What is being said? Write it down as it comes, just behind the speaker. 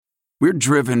We're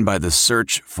driven by the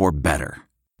search for better.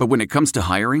 But when it comes to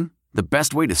hiring, the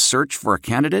best way to search for a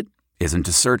candidate isn't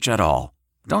to search at all.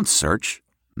 Don't search.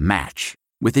 Match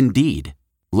with Indeed.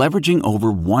 Leveraging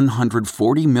over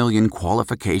 140 million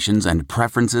qualifications and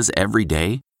preferences every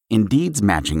day, Indeed's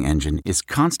matching engine is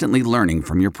constantly learning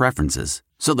from your preferences.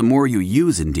 So the more you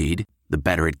use Indeed, the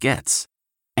better it gets.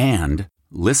 And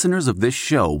listeners of this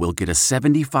show will get a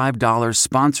 $75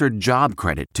 sponsored job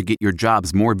credit to get your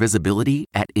jobs more visibility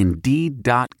at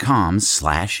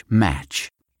Indeed.com/match.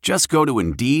 Just go to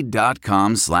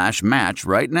Indeed.com/match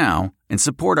right now and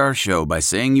support our show by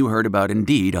saying you heard about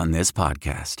Indeed on this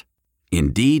podcast.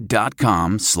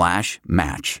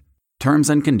 Indeed.com/match. Terms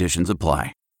and conditions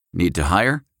apply. Need to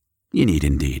hire? You need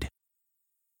Indeed.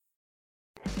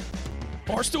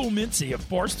 Barstool Mincy of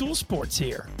Barstool Sports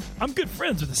here. I'm good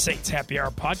friends with the Saints Happy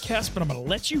Hour podcast, but I'm going to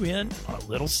let you in on a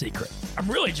little secret. I'm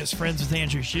really just friends with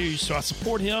Andrew Hughes, so I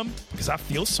support him because I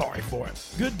feel sorry for him.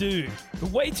 Good dude, but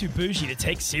way too bougie to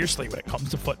take seriously when it comes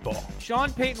to football.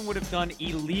 Sean Payton would have done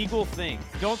illegal things.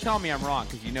 Don't tell me I'm wrong,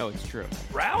 because you know it's true.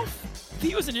 Ralph? If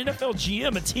he was an NFL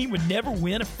GM, a team would never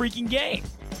win a freaking game.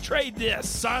 Trade this,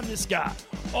 sign this guy.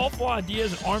 Awful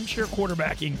ideas and armchair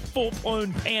quarterbacking,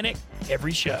 full-blown panic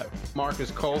every show.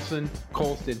 Marcus Callaway.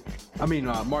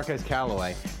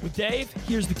 With Dave,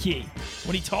 here's the key.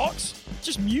 When he talks,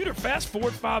 just mute or fast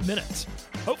forward 5 minutes.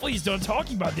 Hopefully he's done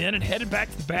talking by then and headed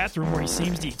back to the bathroom where he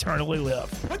seems to eternally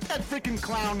live. Put that freaking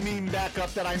clown meme back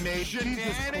up that I made.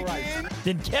 Jesus Christ.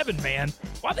 Then Kevin, man,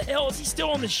 why the hell is he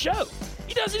still on the show?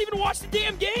 He doesn't even watch the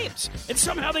damn games, and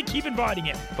somehow they keep inviting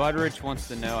him. Budrich wants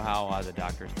to know how the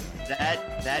doctor's doing.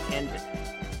 That ended.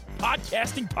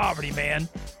 Podcasting poverty, man.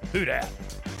 Who dat?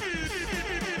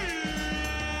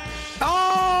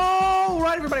 All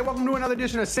right, everybody, welcome to another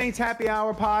edition of Saints Happy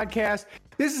Hour podcast.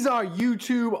 This is our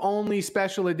YouTube-only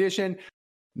special edition.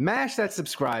 Mash that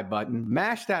subscribe button,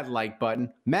 mash that like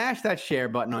button, mash that share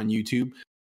button on YouTube.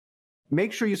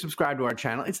 Make sure you subscribe to our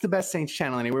channel. It's the best Saints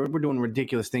channel anywhere. We're doing a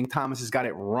ridiculous thing. Thomas has got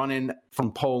it running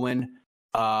from Poland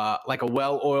like a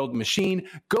well-oiled machine.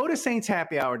 Go to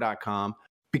saintshappyhour.com.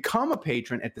 Become a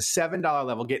patron at the $7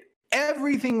 level. Get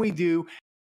everything we do,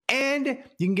 and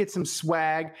you can get some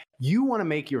swag. You want to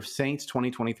make your Saints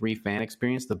 2023 fan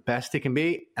experience the best it can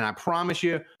be, and I promise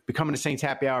you, becoming a Saints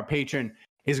Happy Hour patron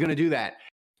is going to do that.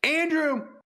 Andrew,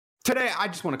 today I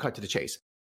just want to cut to the chase.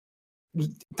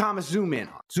 Thomas, zoom in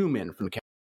from the camera,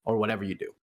 or whatever you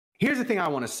do. Here's the thing I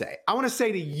want to say. I want to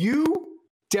say to you,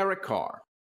 Derek Carr,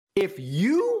 if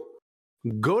you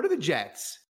go to the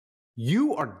Jets,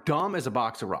 you are dumb as a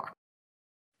box of rocks.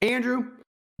 Andrew,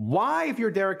 why, if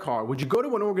you're Derek Carr, would you go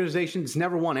to an organization that's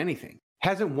never won anything,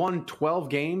 hasn't won 12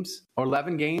 games or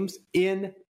 11 games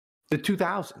in the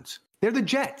 2000s? They're the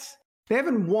Jets. They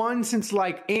haven't won since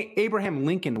like Abraham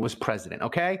Lincoln was president,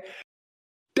 okay?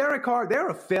 Derek Carr, they're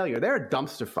a failure. They're a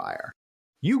dumpster fire.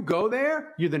 You go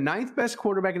there, you're the 9th best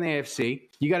quarterback in the AFC.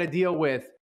 You got to deal with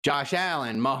Josh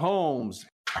Allen, Mahomes,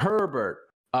 Herbert,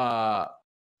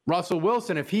 Russell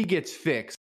Wilson if he gets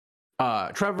fixed,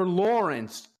 Trevor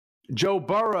Lawrence, Joe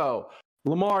Burrow,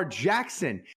 Lamar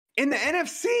Jackson. In the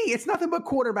NFC, it's nothing but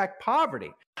quarterback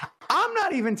poverty. I'm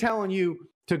not even telling you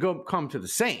to come to the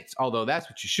Saints, although that's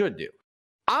what you should do.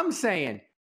 I'm saying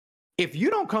if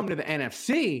you don't come to the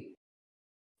NFC,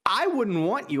 I wouldn't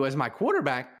want you as my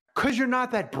quarterback because you're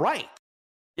not that bright.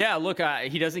 Yeah, look,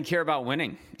 he doesn't care about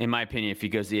winning, in my opinion, if he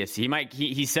goes to the AFC.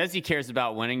 He says he cares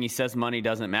about winning. He says money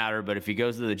doesn't matter, but if he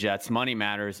goes to the Jets, money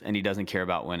matters, and he doesn't care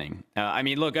about winning.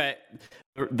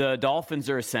 The Dolphins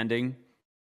are ascending.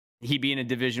 He'd be in a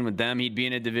division with them. He'd be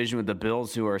in a division with the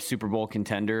Bills, who are a Super Bowl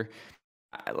contender.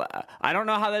 I don't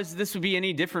know how this would be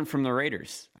any different from the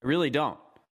Raiders. I really don't.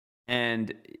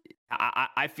 And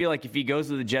I feel like if he goes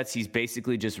to the Jets, he's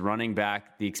basically just running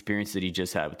back the experience that he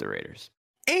just had with the Raiders.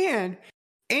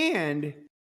 And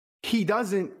he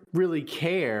doesn't really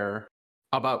care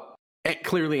about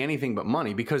clearly anything but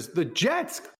money, because the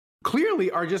Jets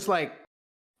clearly are just like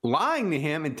lying to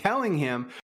him and telling him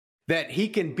that he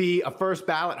can be a first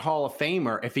ballot Hall of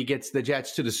Famer if he gets the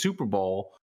Jets to the Super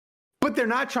Bowl. But they're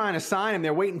not trying to sign him.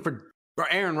 They're waiting for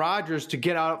Aaron Rodgers to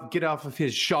get off of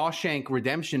his Shawshank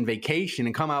Redemption vacation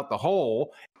and come out the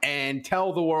hole and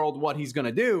tell the world what he's going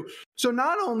to do. So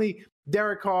not only,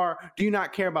 Derek Carr, do you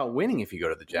not care about winning if you go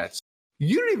to the Jets,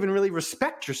 you don't even really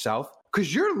respect yourself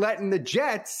because you're letting the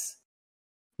Jets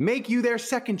make you their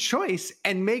second choice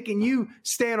and making you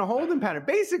stay in a holding pattern.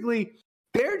 Basically,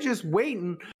 they're just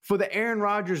waiting for the Aaron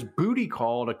Rodgers booty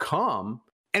call to come.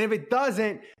 And if it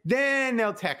doesn't, then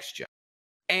they'll text you.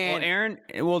 And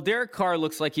Derek Carr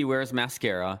looks like he wears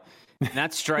mascara.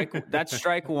 That's strike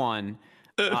one.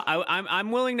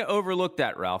 I'm willing to overlook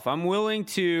that, Ralph. I'm willing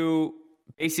to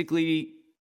basically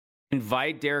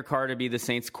invite Derek Carr to be the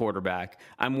Saints quarterback.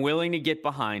 I'm willing to get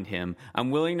behind him.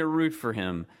 I'm willing to root for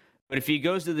him. But if he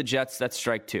goes to the Jets, that's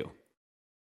strike 2.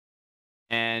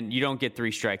 And you don't get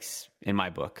 3 strikes in my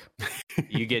book.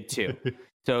 You get 2.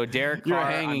 So Derek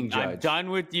Carr, I'm done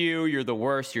with you. You're the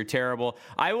worst. You're terrible.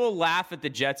 I will laugh at the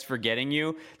Jets for getting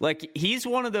you. Like, he's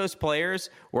one of those players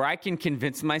where I can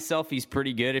convince myself he's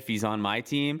pretty good if he's on my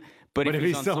team. But if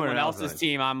he's on someone else's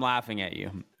team, I'm laughing at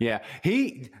you. Yeah.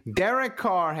 Derek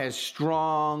Carr has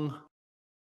strong,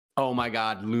 oh my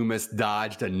God, Loomis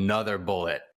dodged another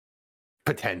bullet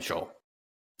potential.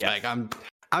 Yes. Like,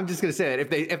 I'm just gonna say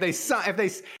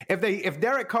that if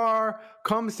Derek Carr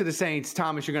comes to the Saints,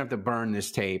 Thomas, you're gonna have to burn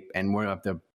this tape and we're gonna have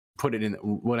to put it in.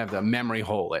 We'll have to memory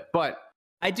hole it. But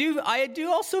I do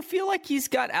also feel like he's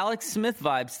got Alex Smith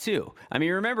vibes too. I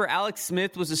mean, remember Alex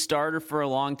Smith was a starter for a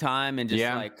long time and just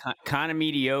like kind of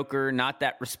mediocre, not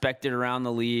that respected around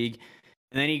the league.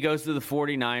 And then he goes to the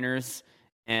 49ers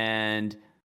and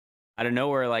out of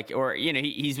nowhere,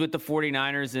 he's with the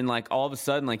 49ers and like all of a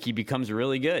sudden, like he becomes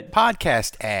really good.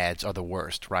 Podcast ads are the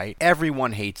worst, right?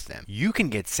 Everyone hates them. You can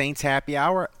get Saints Happy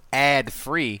Hour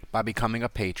ad-free by becoming a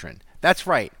patron. That's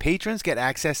right. Patrons get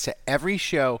access to every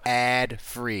show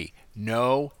ad-free.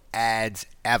 No ads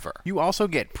ever. You also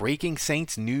get Breaking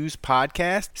Saints News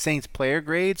podcast, Saints player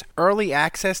grades, early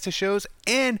access to shows,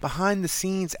 and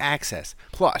behind-the-scenes access.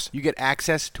 Plus, you get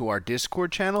access to our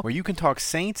Discord channel where you can talk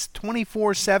Saints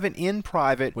 24/7 in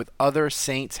private with other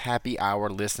Saints Happy Hour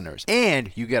listeners.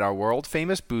 And you get our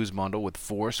world-famous booze bundle with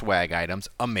 4 swag items.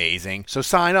 Amazing. So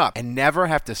sign up and never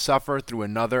have to suffer through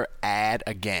another ad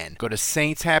again. Go to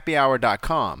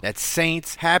saintshappyhour.com. That's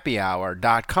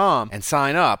saintshappyhour.com and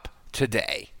sign up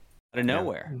today. Out of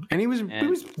nowhere. And he was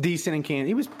decent in Kansas.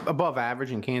 He was above average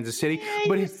in Kansas City.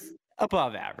 But he's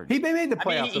above average. He made the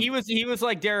playoffs. I mean, he was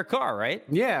like Derek Carr, right?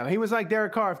 Yeah, he was like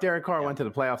Derek Carr if Derek Carr went to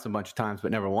the playoffs a bunch of times but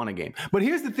never won a game. But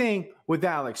here's the thing with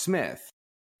Alex Smith.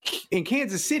 In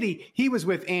Kansas City, he was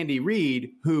with Andy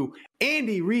Reid, who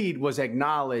Andy Reid was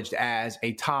acknowledged as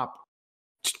a top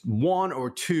 1 or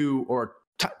 2 or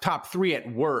top 3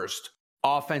 at worst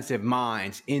offensive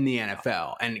minds in the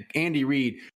NFL. And Andy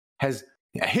Reid has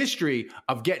a history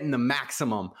of getting the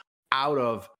maximum out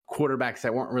of quarterbacks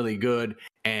that weren't really good.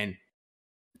 And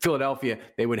Philadelphia,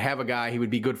 they would have a guy, he would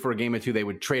be good for a game or two. They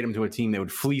would trade him to a team, they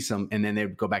would fleece him, and then they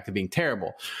would go back to being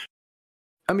terrible.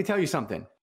 Let me tell you something.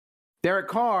 Derek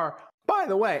Carr, by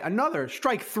the way, another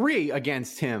strike 3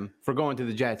 against him for going to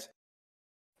the Jets.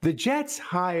 The Jets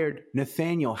hired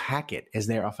Nathaniel Hackett as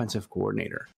their offensive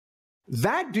coordinator.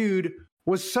 That dude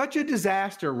was such a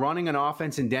disaster running an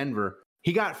offense in Denver.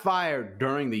 He got fired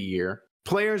during the year.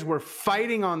 Players were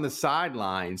fighting on the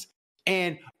sidelines.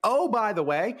 And, oh, by the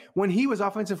way, when he was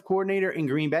offensive coordinator in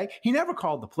Green Bay, he never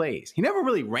called the plays. He never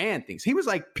really ran things. He was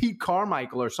like Pete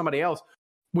Carmichael or somebody else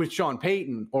with Sean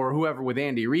Payton or whoever with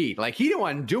Andy Reid. Like, he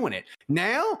wasn't doing it.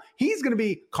 Now, he's going to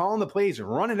be calling the plays,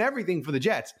 running everything for the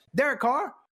Jets. Derek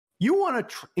Carr, you want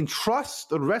to entrust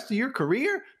the rest of your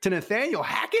career to Nathaniel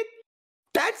Hackett?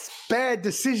 That's bad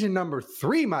decision number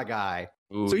 3, my guy.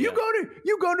 Ooh, so you go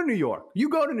to New York. You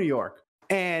go to New York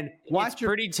and watch. It's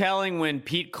pretty telling when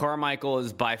Pete Carmichael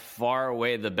is by far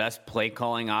away the best play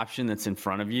calling option that's in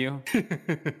front of you.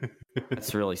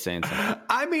 That's really saying something.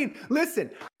 I mean, listen,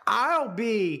 I'll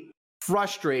be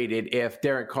frustrated if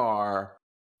Derek Carr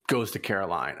goes to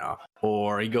Carolina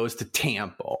or he goes to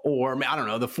Tampa or, I don't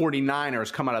know, the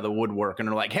 49ers come out of the woodwork and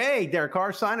they're like, hey, Derek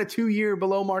Carr, sign a 2-year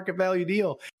below market value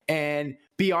deal and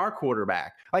be our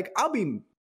quarterback. Like, I'll be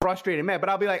frustrated, man, but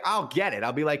I'll be like, I'll get it.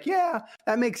 I'll be like, yeah,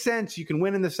 that makes sense. You can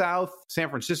win in the South. San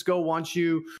Francisco wants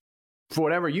you for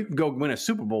whatever. You can go win a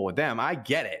Super Bowl with them. I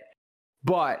get it.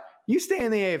 But you stay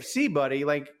in the AFC, buddy.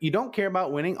 Like, you don't care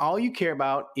about winning. All you care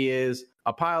about is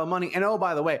a pile of money. And, oh,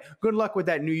 by the way, good luck with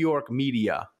that New York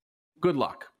media. Good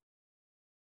luck.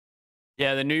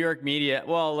 Yeah, the New York media.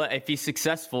 Well, if he's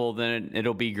successful, then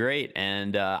it'll be great.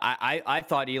 And I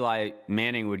thought Eli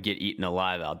Manning would get eaten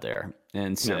alive out there,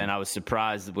 and I was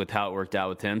surprised with how it worked out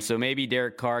with him. So maybe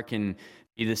Derek Carr can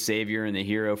be the savior and the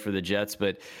hero for the Jets.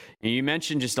 But you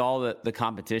mentioned just all the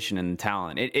competition and the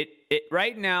talent. It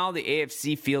right now the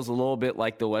AFC feels a little bit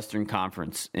like the Western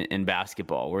Conference in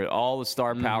basketball, where all the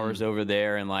star powers over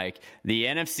there, and like the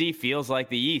NFC feels like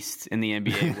the East in the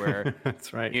NBA, where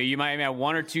that's right. You might have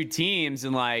 1 or 2 teams,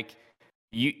 and like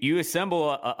you assemble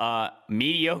a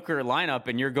mediocre lineup,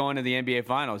 and you're going to the NBA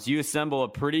Finals. You assemble a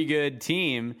pretty good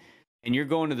team, and you're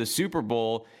going to the Super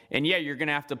Bowl, and yeah, you're going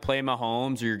to have to play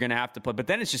Mahomes or you're going to have to play, but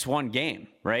then it's just one game,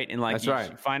 right? And like,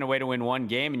 you find a way to win one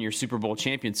game and you're Super Bowl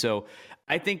champion. So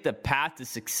I think the path to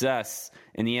success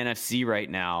in the NFC right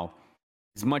now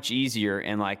is much easier.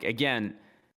 And like, again,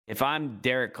 if I'm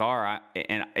Derek Carr,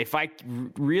 and if I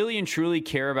really and truly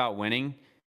care about winning,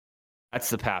 that's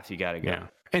the path you got to go. Yeah.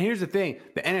 And here's the thing,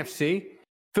 the NFC,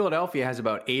 Philadelphia has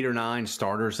about 8 or 9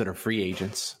 starters that are free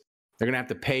agents. They're going to have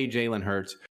to pay Jalen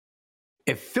Hurts.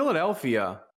 If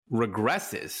Philadelphia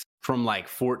regresses from like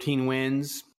 14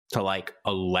 wins to like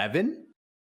 11,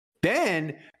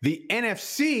 then the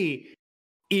NFC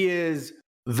is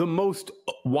the most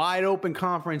wide open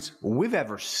conference we've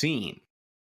ever seen.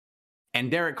 And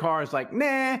Derek Carr is like,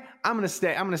 nah, I'm going to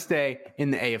stay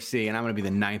in the AFC, and I'm going to be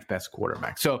the 9th best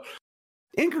quarterback. So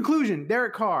in conclusion,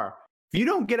 Derek Carr, if you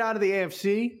don't get out of the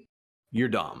AFC, you're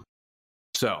dumb.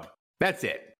 So that's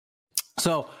it.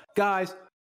 So guys,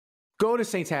 go to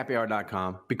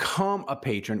saintshappyhour.com, become a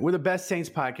patron. We're the best Saints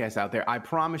podcast out there. I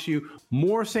promise you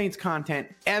more Saints content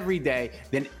every day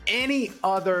than any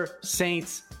other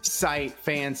Saints site,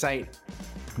 fan site.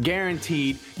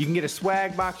 Guaranteed. You can get a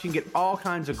swag box. You can get all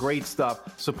kinds of great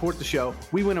stuff. Support the show.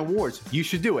 We win awards. You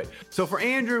should do it. So for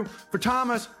Andrew, for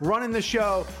Thomas, running the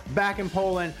show back in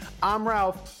Poland, I'm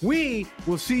Ralph. We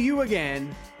will see you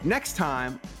again next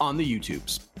time on the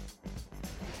YouTubes.